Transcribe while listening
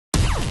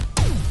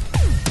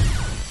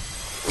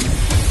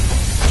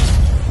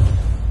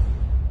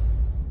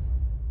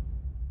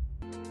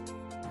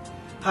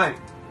Hi,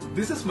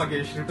 this is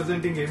Magesh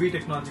representing AV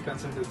Technology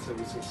Consultant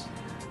Services,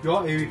 your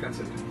AV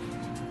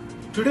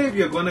consultant. Today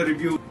we are going to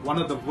review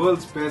one of the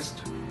world's best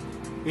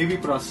AV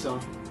processor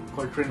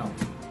called Trinnov,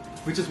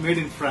 which is made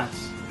in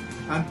France.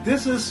 And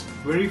this is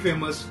very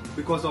famous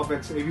because of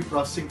its AV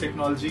processing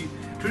technology.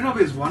 Trinnov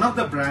is one of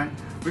the brands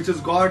which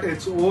has got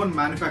its own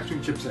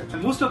manufacturing chipset.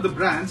 And most of the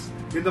brands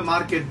in the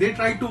market, they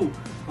try to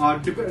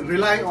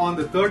rely on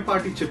the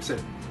third-party chipset.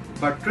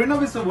 But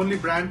Trinnov is the only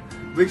brand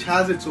which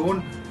has its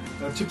own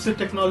chipset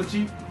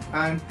technology,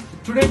 and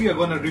today we are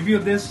going to review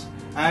this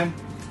and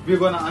we are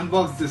going to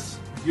unbox this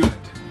unit.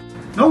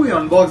 Now we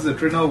unbox the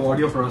Trinnov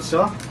audio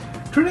processor.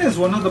 Trinnov is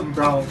one of the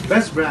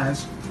best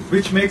brands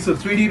which makes a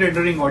 3D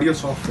rendering audio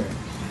software,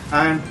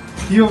 and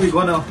here we're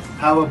going to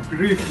have a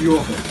brief view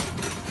of it.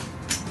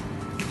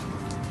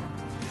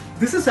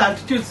 This is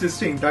Altitude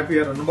 16 that we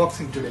are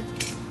unboxing today.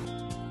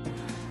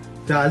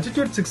 The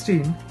Altitude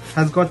 16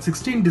 has got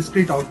 16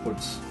 discrete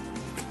outputs,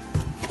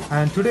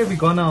 and today we're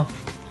gonna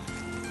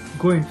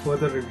go in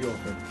further review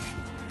of it.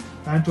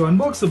 And to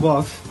unbox the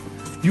box,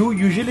 you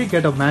usually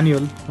get a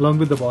manual along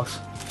with the box,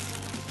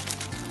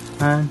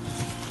 and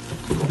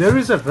there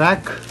is a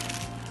rack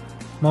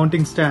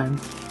mounting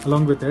stand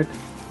along with it.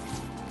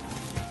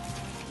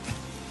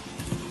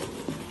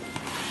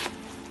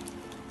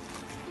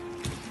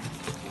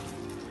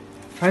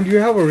 And you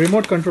have a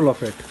remote control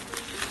of it,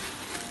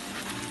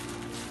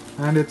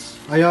 and it's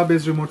IR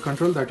based remote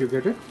control that you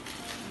get it,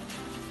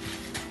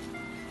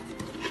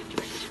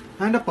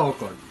 and a power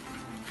cord.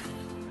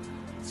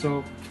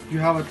 So you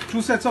have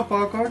two sets of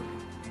power cord,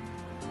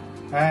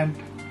 and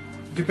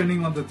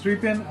depending on the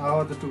 3-pin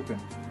or the 2-pin.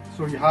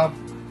 So you have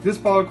this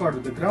power cord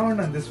with the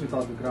ground and this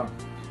without the ground.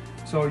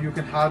 So you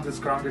can have this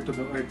grounded to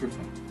the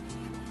equipment.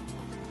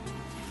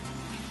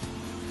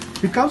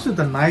 It comes with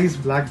a nice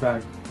black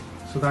bag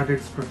so that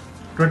it's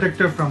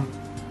protected from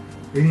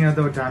any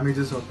other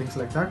damages or things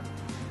like that.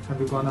 And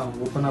we're gonna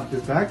open up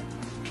this bag.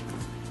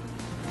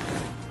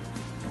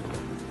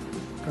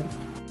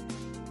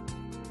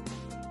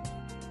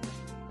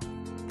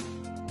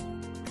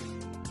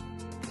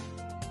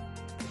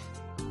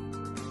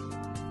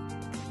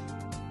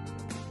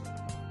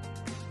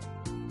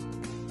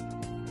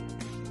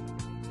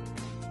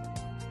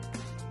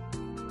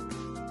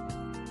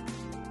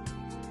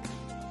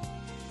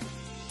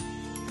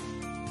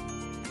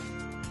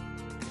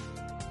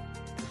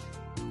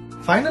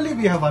 Finally,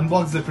 we have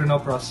unboxed the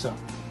Trinnov processor,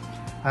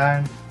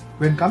 and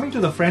when coming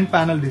to the front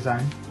panel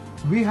design,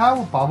 we have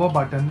a power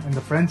button in the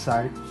front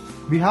side,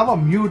 we have a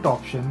mute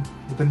option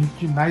with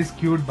a nice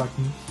cute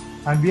button,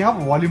 and we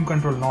have a volume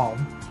control knob,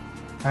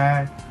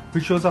 and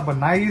which shows up a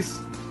nice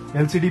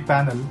LCD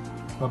panel,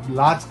 a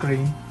large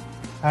screen,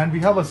 and we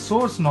have a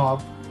source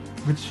knob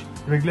which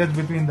regulates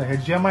between the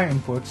HDMI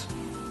inputs,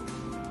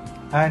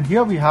 and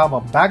here we have a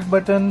back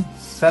button,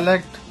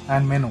 select,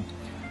 and menu.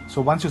 So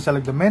once you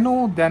select the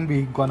menu, then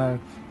we're gonna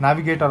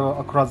navigate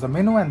across the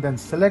menu and then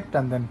select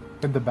and then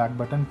hit the back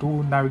button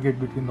to navigate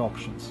between the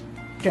options.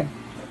 Okay,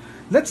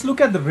 let's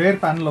look at the rear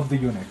panel of the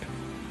unit.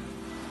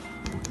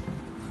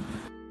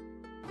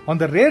 On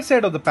the rear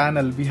side of the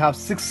panel, we have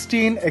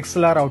 16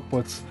 XLR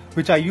outputs,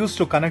 which are used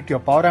to connect your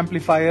power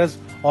amplifiers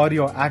or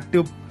your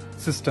active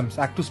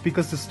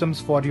speaker systems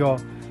for your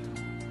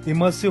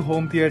immersive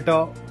home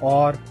theater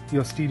or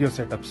your stereo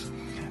setups.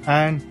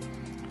 And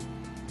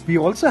we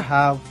also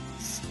have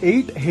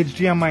 8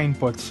 HDMI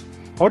inputs,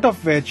 out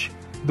of which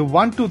the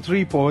 1 to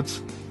 3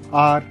 ports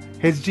are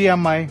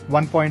HDMI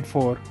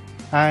 1.4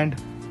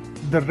 and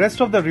the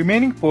rest of the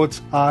remaining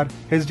ports are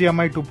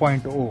HDMI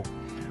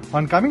 2.0.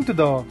 On coming to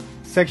the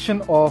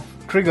section of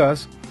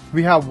triggers,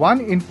 we have 1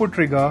 input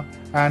trigger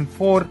and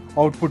 4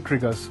 output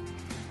triggers.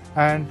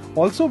 And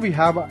also we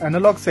have an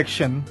analog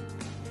section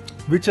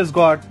which has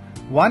got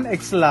 1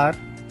 XLR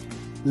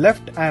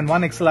left and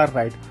 1 XLR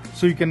right.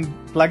 So you can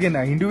plug in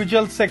an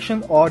individual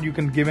section or you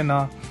can give in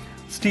a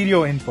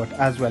stereo input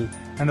as well.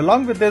 And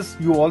along with this,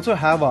 you also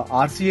have a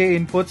RCA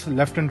inputs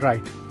left and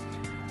right.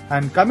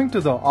 And coming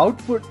to the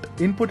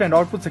input and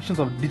output sections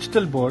of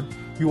digital board,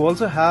 you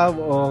also have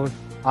a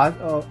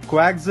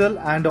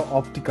coaxial and a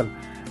optical.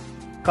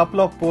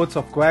 Couple of ports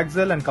of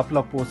coaxial and couple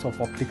of ports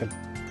of optical.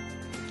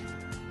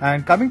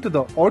 And coming to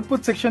the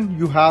output section,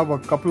 you have a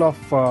couple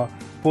of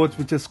ports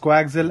which is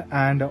coaxial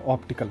and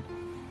optical.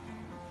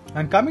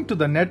 And coming to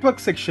the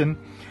network section,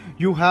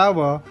 you have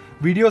a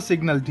video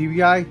signal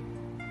DVI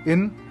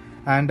in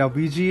and a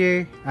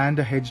VGA and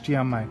a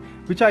HDMI,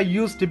 which are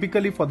used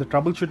typically for the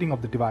troubleshooting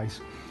of the device.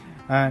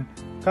 And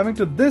coming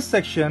to this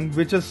section,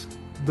 which is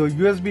the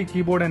USB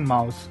keyboard and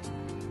mouse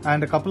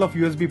and a couple of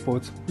USB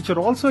ports, which are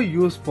also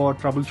used for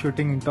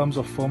troubleshooting in terms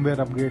of firmware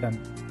upgrade and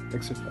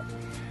etc.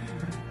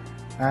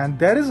 And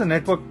there is a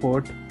network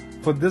port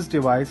for this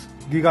device,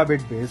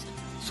 gigabit based,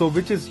 so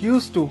which is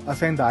used to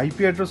assign the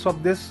IP address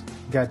of this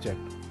gadget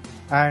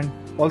and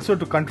also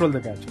to control the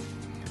gadget.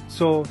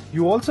 So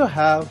you also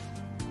have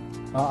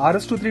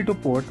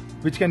RS-232 port,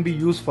 which can be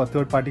used for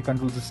third-party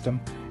control system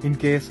in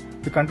case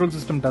the control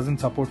system doesn't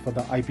support for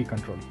the IP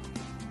control.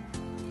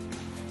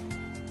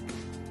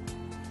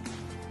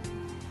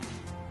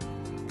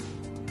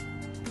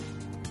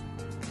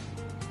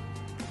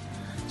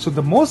 So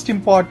the most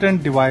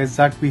important device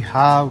that we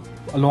have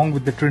along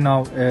with the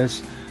Trinnov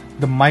is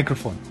the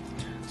microphone.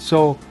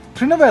 So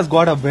Trinnov has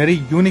got a very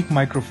unique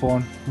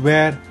microphone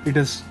where it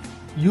is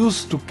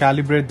used to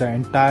calibrate the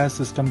entire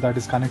system that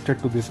is connected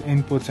to these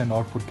inputs and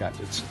output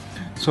gadgets.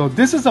 So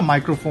this is a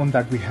microphone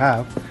that we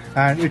have,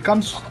 and it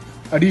comes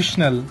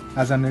additional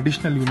as an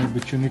additional unit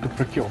which you need to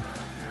procure.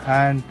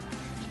 And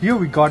here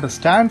we got a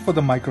stand for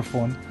the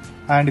microphone,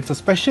 and it's a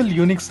special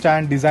unique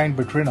stand designed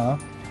by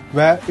Trinnov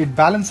where it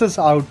balances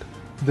out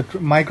the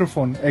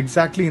microphone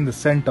exactly in the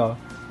center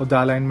of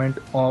the alignment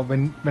or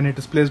when it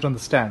is placed on the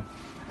stand.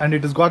 And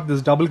it has got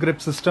this double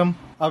grip system.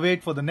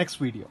 Await for the next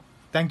video.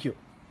 Thank you.